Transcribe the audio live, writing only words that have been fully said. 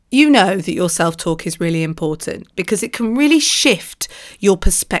You know that your self-talk is really important because it can really shift your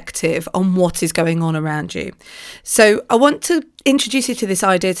perspective on what is going on around you. So I want to introduce you to this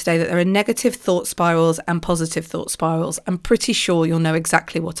idea today that there are negative thought spirals and positive thought spirals. I'm pretty sure you'll know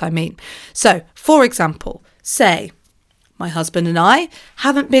exactly what I mean. So, for example, say my husband and I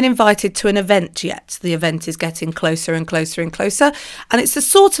haven't been invited to an event yet. The event is getting closer and closer and closer, and it's the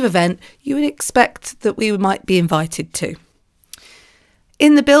sort of event you would expect that we might be invited to.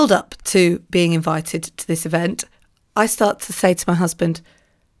 In the build-up to being invited to this event, I start to say to my husband,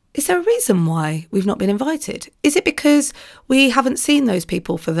 is there a reason why we've not been invited? Is it because we haven't seen those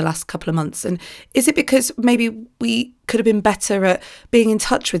people for the last couple of months? And is it because maybe we could have been better at being in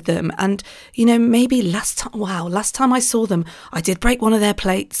touch with them? And, maybe last time I saw them, I did break one of their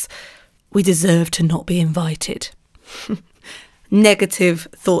plates. We deserve to not be invited. Negative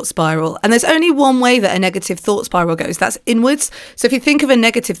thought spiral. And there's only one way that a negative thought spiral goes. That's inwards. So if you think of a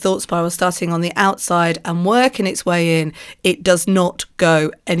negative thought spiral starting on the outside and working its way in, it does not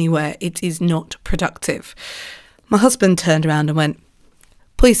go anywhere. It is not productive. My husband turned around and went,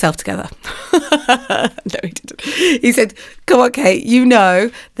 pull yourself together. No, he didn't. He said, come on, Kate,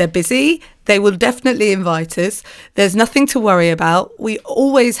 they're busy. They will definitely invite us. There's nothing to worry about. We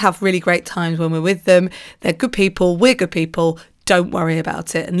always have really great times when we're with them. They're good people. We're good people. Don't worry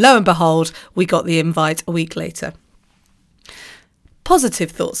about it. And lo and behold, we got the invite a week later.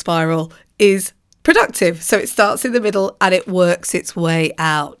 Positive thought spiral is productive. So it starts in the middle and it works its way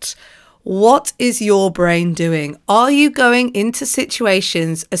out. What is your brain doing? Are you going into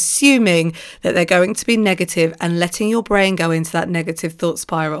situations assuming that they're going to be negative and letting your brain go into that negative thought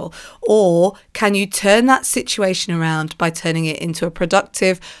spiral? Or can you turn that situation around by turning it into a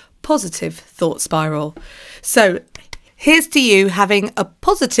productive, positive thought spiral? So here's to you having a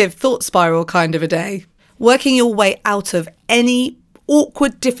positive thought spiral kind of a day, working your way out of any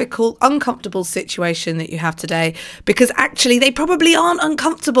awkward, difficult, uncomfortable situation that you have today, because actually they probably aren't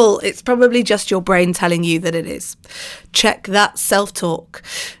uncomfortable. It's probably just your brain telling you that it is. Check that self-talk.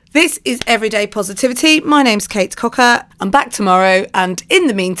 This is Everyday Positivity. My name's Kate Cocker. I'm back tomorrow, and in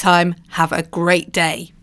the meantime, have a great day.